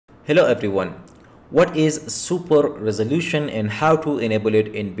Hello everyone. What is super resolution and how to enable it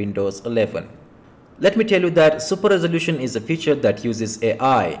in Windows 11? Let me tell you that super resolution is a feature that uses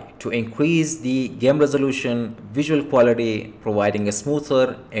AI to increase the game resolution, visual quality, providing a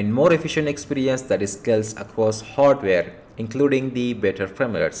smoother and more efficient experience that scales across hardware, including the better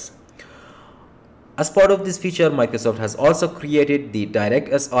frame rates. As part of this feature, Microsoft has also created the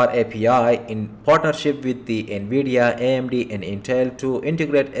DirectSR API in partnership with the NVIDIA, AMD, and Intel to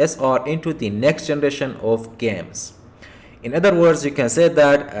integrate SR into the next generation of games. In other words, you can say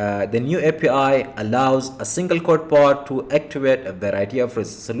that the new API allows a single code part to activate a variety of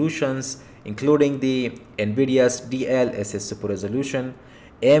resolutions, including the NVIDIA's DLSS Super Resolution,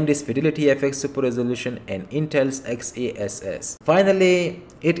 AMD's Fidelity FX Super Resolution, and Intel's XeSS. Finally,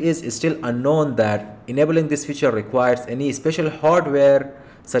 it is still unknown that enabling this feature requires any special hardware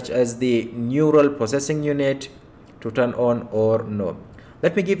such as the neural processing unit to turn on or no.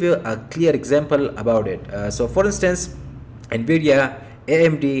 Let me give you a clear example about it. So for instance, NVIDIA,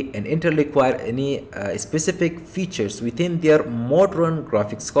 AMD, and Intel require any specific features within their modern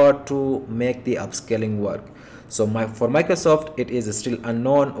graphics card to make the upscaling work. So for Microsoft, it is still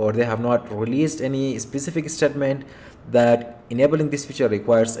unknown, or they have not released any specific statement that enabling this feature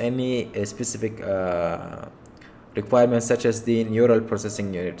requires any specific requirements such as the neural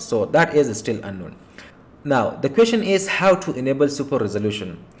processing unit. So that is still unknown. Now the question is how to enable super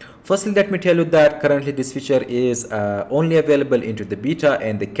resolution. Firstly, let me tell you that currently this feature is only available into the beta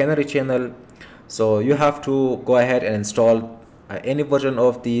and the canary channel. So you have to go ahead and install any version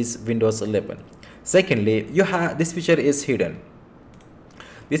of these Windows 11. Secondly, this feature is hidden.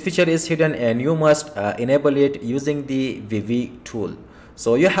 This feature is hidden and you must enable it using the VV tool.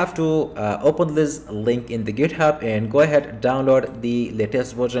 So you have to open this link in the GitHub and go ahead and download the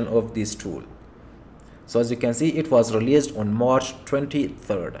latest version of this tool. So as you can see, it was released on March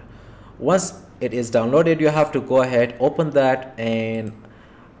 23rd. Once it is downloaded, you have to go ahead, open that and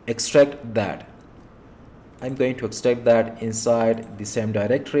extract that. I'm going to extract that inside the same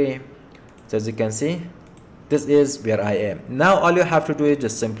directory. So as you can see, this is where I am. Now all you have to do is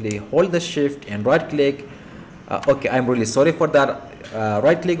just simply hold the shift and right click. Okay, I'm really sorry for that.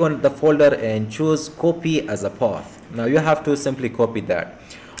 Right click on the folder and choose copy as a path. Now you have to simply copy that.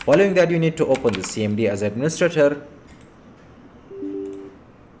 Following that, you need to open the CMD as administrator.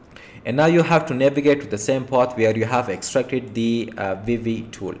 And now you have to navigate to the same path where you have extracted the VV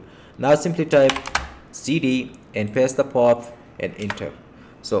tool. Now simply type CD and paste the path and enter.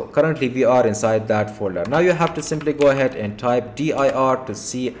 So currently we are inside that folder. Now you have to simply go ahead and type dir to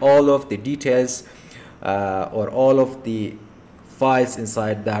see all of the details or all of the files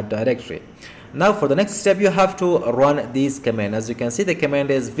inside that directory. Now for the next step, you have to run this command. As you can see, the command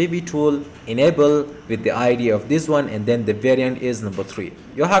is vvtool enable with the ID of this one, and then the variant is number 3.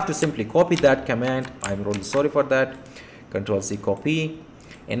 You have to simply copy that command. I'm really sorry for that. Control C, copy,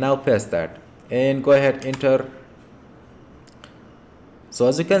 and now paste that and go ahead, enter. So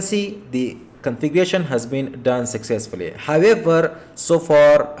as you can see, the configuration has been done successfully. However, so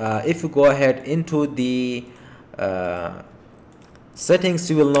far, if you go ahead into the settings,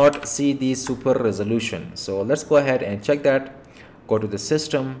 you will not see the super resolution. So let's go ahead and check that. Go to the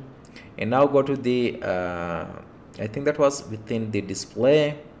system and now go to the I think that was within the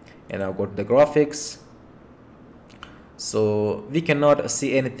display, and now go to the graphics. So we cannot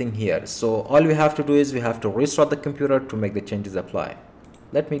see anything here. So all we have to do is we have to restart the computer to make the changes apply.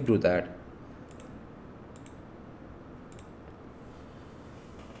 Let me do that.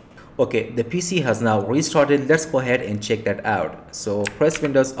 Okay, the PC has now restarted. Let's go ahead and check that out. So press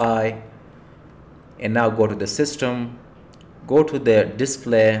Windows I and now go to the system, go to the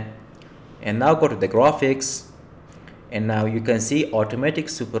display, and now go to the graphics, and now you can see automatic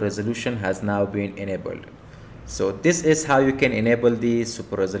super resolution has now been enabled. So this is how you can enable the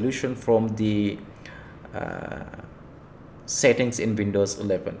super resolution from the settings in Windows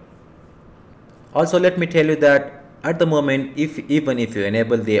 11. Also, let me tell you that at the moment, even if you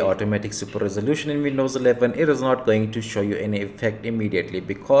enable the automatic super resolution in Windows 11, it is not going to show you any effect immediately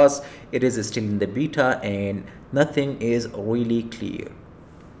because it is still in the beta and nothing is really clear.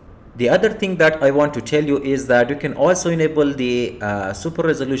 The other thing that I want to tell you is that you can also enable the super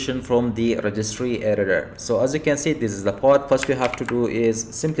resolution from the Registry Editor. So as you can see, this is the part. First you have to do is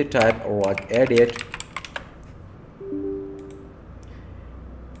simply type regedit.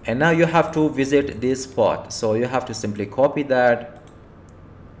 And now you have to visit this part. So you have to simply copy that.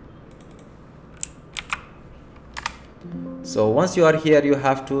 So once you are here, you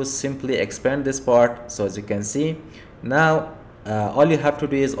have to simply expand this part. So as you can see, now all you have to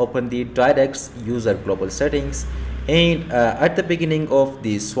do is open the DirectSR user global settings And at the beginning of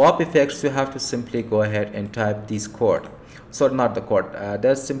the swap effects, you have to simply go ahead and type this code. So not the code,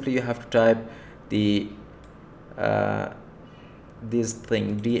 that's simply you have to type the this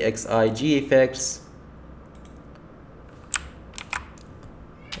thing DXIG effects,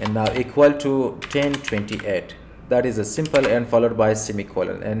 and now equal to 1028. That is a simple, and followed by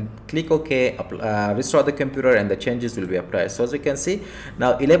semicolon, and click OK, restore the computer, and the changes will be applied. So as you can see,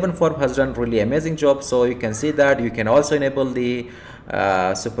 now 11 form has done really amazing job. So you can see that you can also enable the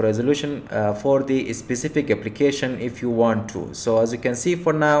super resolution for the specific application if you want to. So as you can see,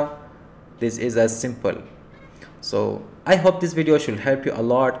 for now this is as simple. So I hope this video should help you a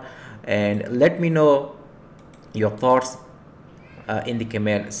lot, and let me know your thoughts in the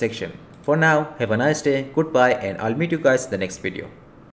comment section. For now, have a nice day, goodbye, and I'll meet you guys in the next video.